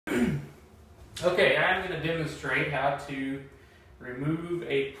Okay, I'm going to demonstrate how to remove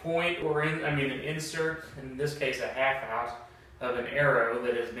a point or an insert, in this case a half out, of an arrow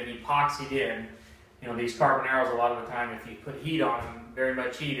that has been epoxied in. You know, these carbon arrows, a lot of the time, if you put heat on them, very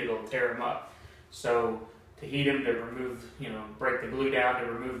much heat, it'll tear them up. So to heat them, to remove, break the glue down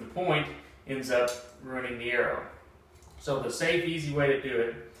to remove the point, ends up ruining the arrow. So the safe, easy way to do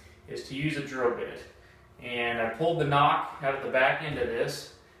it is to use a drill bit. And I pulled the knock out of the back end of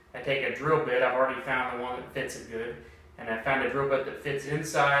this. I take a drill bit, I've already found the one that fits it good, and I found a drill bit that fits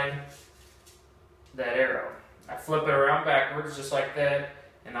inside that arrow. I flip it around backwards just like that,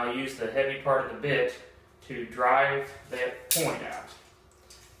 and I'll use the heavy part of the bit to drive that point out.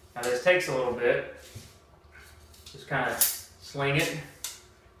 Now this takes a little bit. Just kind of sling it.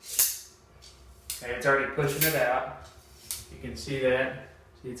 Okay, it's already pushing it out. You can see that.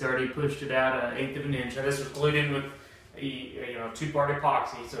 See, it's already pushed it out 1/8 of an inch. Now this was glued in with a two-part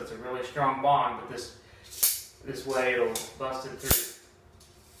epoxy, so it's a really strong bond, but this way it'll bust it through.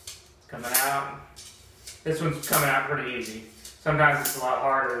 It's coming out. This one's coming out pretty easy. Sometimes it's a lot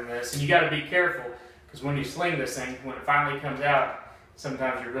harder than this, and you got to be careful, because when you sling this thing, when it finally comes out,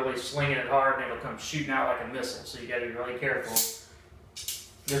 sometimes you're really slinging it hard and it'll come shooting out like a missile, so you got to be really careful.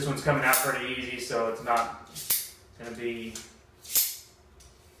 This one's coming out pretty easy, so it's not going to be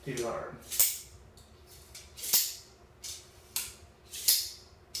too hard.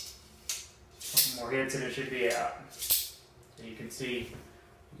 More hits and it should be out. So you can see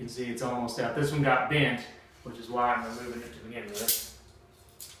it's almost out. This one got bent, which is why I'm removing it to begin with.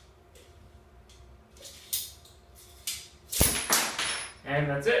 And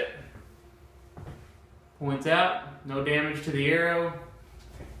that's it. Points out, no damage to the arrow.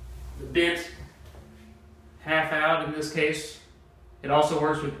 The bit, half out in this case. It also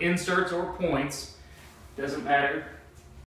works with inserts or points, doesn't matter.